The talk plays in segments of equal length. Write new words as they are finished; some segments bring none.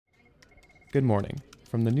Good morning.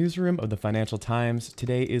 From the newsroom of the Financial Times,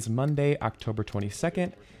 today is Monday, October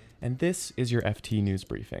 22nd, and this is your FT News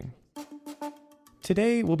Briefing.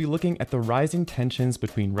 Today, we'll be looking at the rising tensions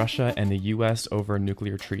between Russia and the US over a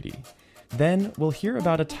nuclear treaty. Then, we'll hear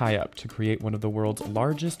about a tie-up to create one of the world's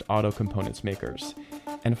largest auto components makers.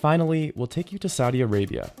 And finally, we'll take you to Saudi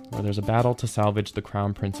Arabia, where there's a battle to salvage the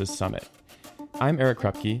Crown Prince's summit. I'm Eric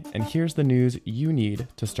Krupke, and here's the news you need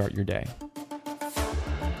to start your day.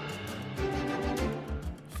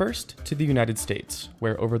 First, to the United States,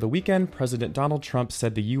 where over the weekend, President Donald Trump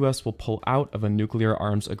said the U.S. will pull out of a nuclear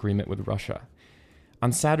arms agreement with Russia.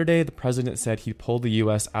 On Saturday, the president said he'd pull the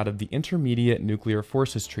U.S. out of the Intermediate Nuclear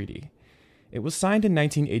Forces Treaty. It was signed in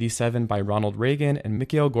 1987 by Ronald Reagan and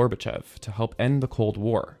Mikhail Gorbachev to help end the Cold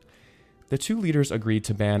War. The two leaders agreed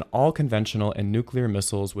to ban all conventional and nuclear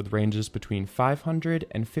missiles with ranges between 500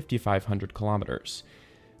 and 5,500 kilometers.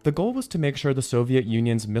 The goal was to make sure the Soviet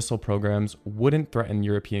Union's missile programs wouldn't threaten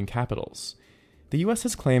European capitals. The US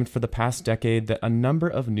has claimed for the past decade that a number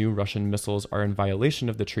of new Russian missiles are in violation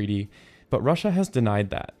of the treaty, but Russia has denied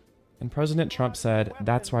that. And President Trump said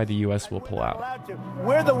that's why the US will pull out.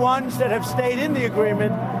 We're the ones that have stayed in the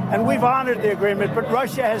agreement, and we've honored the agreement, but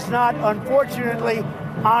Russia has not, unfortunately,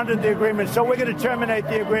 honored the agreement. So we're going to terminate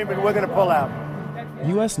the agreement. We're going to pull out.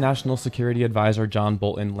 U.S. National Security Advisor John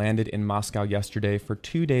Bolton landed in Moscow yesterday for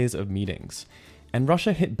 2 days of meetings, and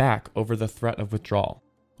Russia hit back over the threat of withdrawal.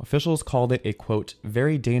 Officials called it a, quote,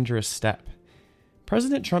 very dangerous step.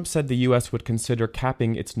 President Trump said the U.S. would consider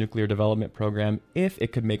capping its nuclear development program if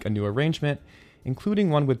it could make a new arrangement, including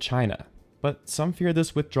one with China, but some fear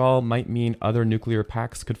this withdrawal might mean other nuclear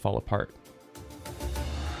pacts could fall apart.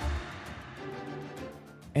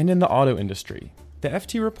 And in the auto industry, the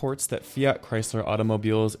FT reports that Fiat Chrysler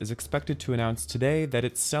Automobiles is expected to announce today that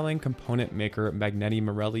it's selling component maker Magneti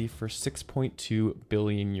Marelli for 6.2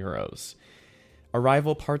 billion euros. A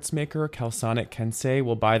rival parts maker, Calsonic Kensei,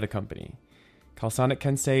 will buy the company. Calsonic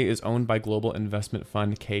Kensei is owned by global investment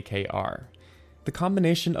fund KKR. The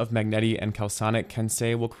combination of Magneti and Calsonic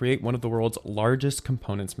Kensei will create one of the world's largest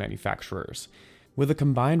components manufacturers, with a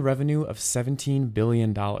combined revenue of $17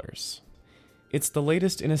 billion. It's the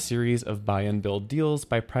latest in a series of buy and build deals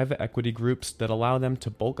by private equity groups that allow them to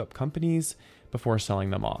bulk up companies before selling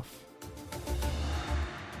them off.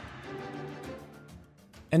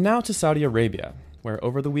 And now to Saudi Arabia, where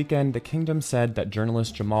over the weekend the kingdom said that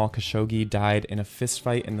journalist Jamal Khashoggi died in a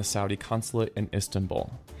fistfight in the Saudi consulate in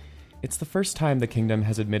Istanbul. It's the first time the kingdom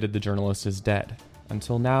has admitted the journalist is dead.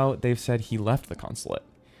 Until now, they've said he left the consulate.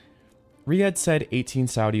 Riyadh said 18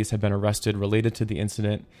 Saudis have been arrested related to the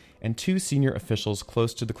incident, and 2 senior officials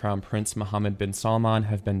close to the Crown Prince Mohammed bin Salman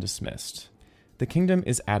have been dismissed. The kingdom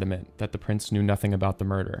is adamant that the prince knew nothing about the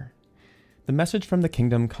murder. The message from the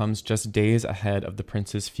kingdom comes just days ahead of the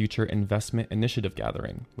prince's future investment initiative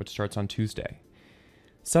gathering, which starts on Tuesday.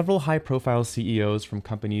 Several high-profile CEOs from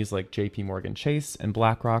companies like JP Morgan Chase and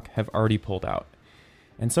BlackRock have already pulled out,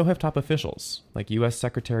 and so have top officials like U.S.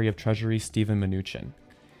 Secretary of Treasury Steven Mnuchin.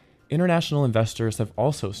 International investors have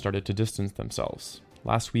also started to distance themselves.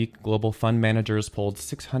 Last week, global fund managers pulled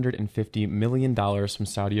 $650 million from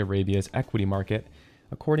Saudi Arabia's equity market,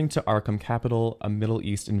 according to Arkham Capital, a Middle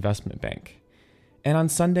East investment bank. And on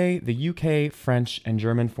Sunday, the UK, French, and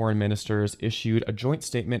German foreign ministers issued a joint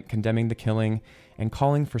statement condemning the killing and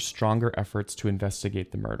calling for stronger efforts to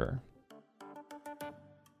investigate the murder.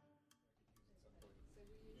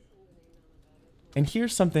 And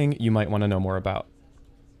here's something you might want to know more about.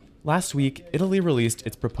 Last week, Italy released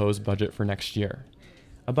its proposed budget for next year,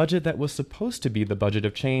 a budget that was supposed to be the budget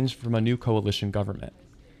of change from a new coalition government.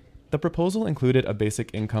 The proposal included a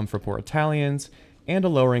basic income for poor Italians and a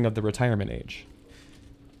lowering of the retirement age.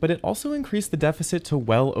 But it also increased the deficit to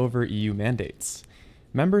well over EU mandates.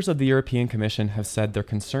 Members of the European Commission have said they're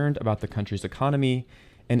concerned about the country's economy,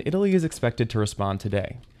 and Italy is expected to respond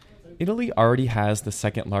today. Italy already has the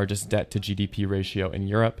second largest debt to GDP ratio in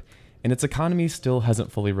Europe, and its economy still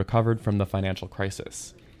hasn't fully recovered from the financial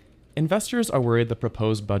crisis. Investors are worried the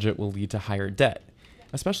proposed budget will lead to higher debt,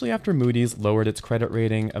 especially after Moody's lowered its credit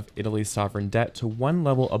rating of Italy's sovereign debt to one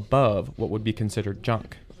level above what would be considered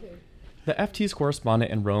junk. The FT's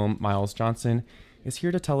correspondent in Rome, Miles Johnson, is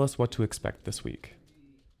here to tell us what to expect this week.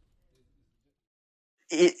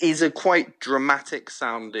 It is a quite dramatic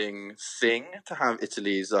sounding thing to have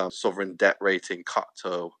Italy's sovereign debt rating cut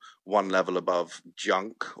to one level above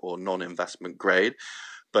junk or non-investment grade.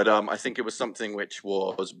 But I think it was something which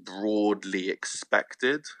was broadly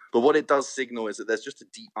expected. But what it does signal is that there's just a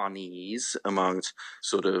deep unease amongst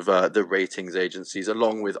sort of the ratings agencies,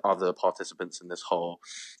 along with other participants in this whole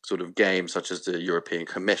sort of game, such as the European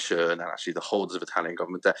Commission and actually the holders of Italian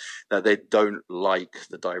government debt, that they don't like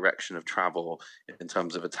the direction of travel in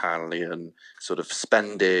terms of Italian sort of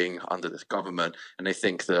spending under this government. And they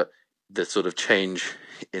think that the sort of change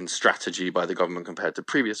in strategy by the government compared to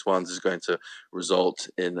previous ones is going to result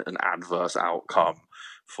in an adverse outcome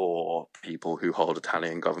for people who hold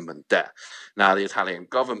Italian government debt. Now, the Italian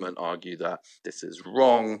government argue that this is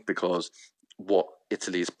wrong because what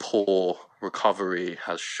Italy's poor recovery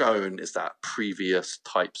has shown is that previous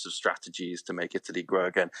types of strategies to make Italy grow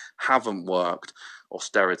again haven't worked.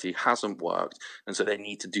 Austerity hasn't worked. And so they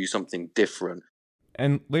need to do something different.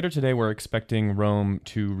 And later today, we're expecting Rome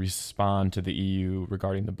to respond to the EU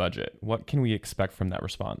regarding the budget. What can we expect from that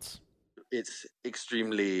response? It's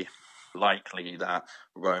extremely likely that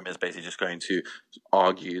Rome is basically just going to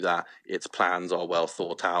argue that its plans are well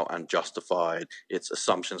thought out and justified, its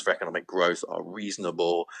assumptions for economic growth are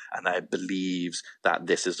reasonable, and that it believes that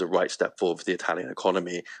this is the right step forward for the Italian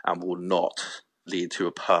economy and will not lead to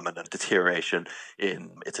a permanent deterioration in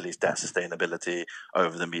Italy's debt sustainability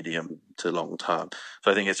over the medium to long term. So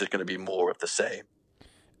I think it's just going to be more of the same.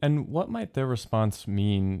 And what might their response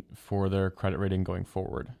mean for their credit rating going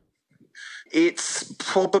forward? It's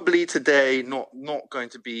probably today not going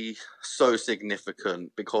to be so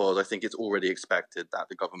significant because I think it's already expected that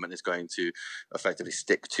the government is going to effectively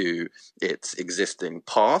stick to its existing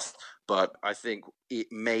path. But I think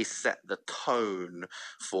it may set the tone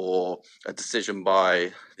for a decision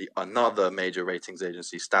by another major ratings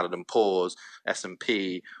agency, Standard & Poor's,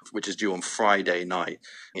 S&P, which is due on Friday night.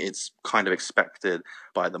 It's kind of expected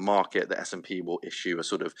by the market that S&P will issue a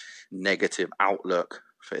sort of negative outlook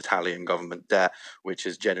for Italian government debt, which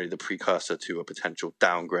is generally the precursor to a potential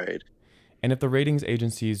downgrade. And if the ratings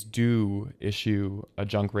agencies do issue a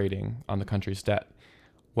junk rating on the country's debt,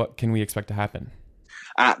 what can we expect to happen?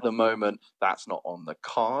 At the moment, that's not on the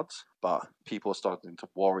cards, but people are starting to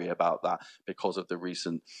worry about that because of the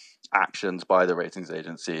recent actions by the ratings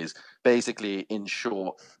agencies. Basically, in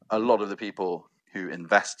short, a lot of the people who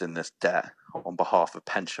invest in this debt on behalf of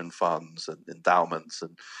pension funds and endowments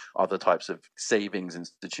and other types of savings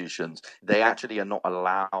institutions, they actually are not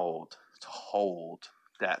allowed to hold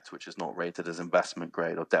debt which is not rated as investment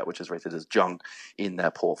grade or debt which is rated as junk in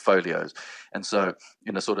their portfolios. And so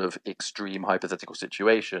in a sort of extreme hypothetical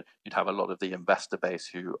situation, you'd have a lot of the investor base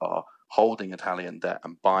who are holding Italian debt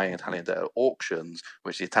and buying Italian debt at auctions,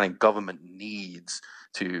 which the Italian government needs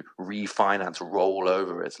to refinance, roll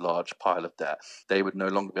over its large pile of debt. They would no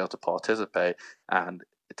longer be able to participate, and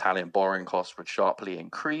Italian borrowing costs would sharply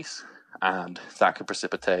increase, and that could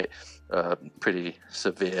precipitate a pretty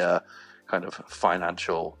severe kind of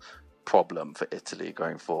financial problem for Italy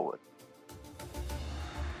going forward.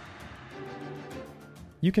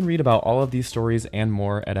 You can read about all of these stories and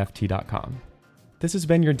more at FT.com. This has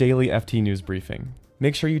been your daily FT News Briefing.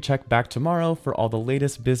 Make sure you check back tomorrow for all the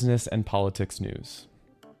latest business and politics news.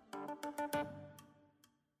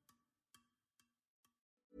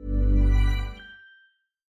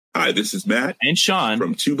 Hi, this is Matt and Sean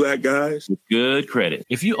from Two Black Guys with Good Credit.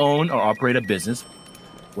 If you own or operate a business,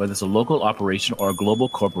 whether it's a local operation or a global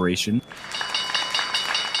corporation,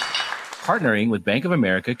 partnering with Bank of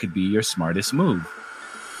America could be your smartest move.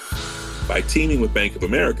 By teaming with Bank of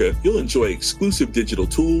America, you'll enjoy exclusive digital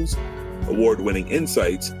tools, award-winning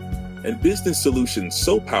insights, and business solutions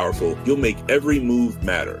so powerful you'll make every move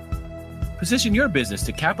matter. Position your business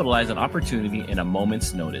to capitalize on opportunity in a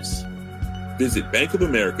moment's notice. Visit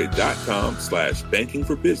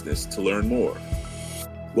bankofamerica.com/bankingforbusiness to learn more.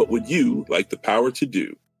 What would you like the power to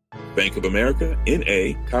do? Bank of America,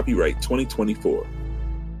 N.A., copyright 2024.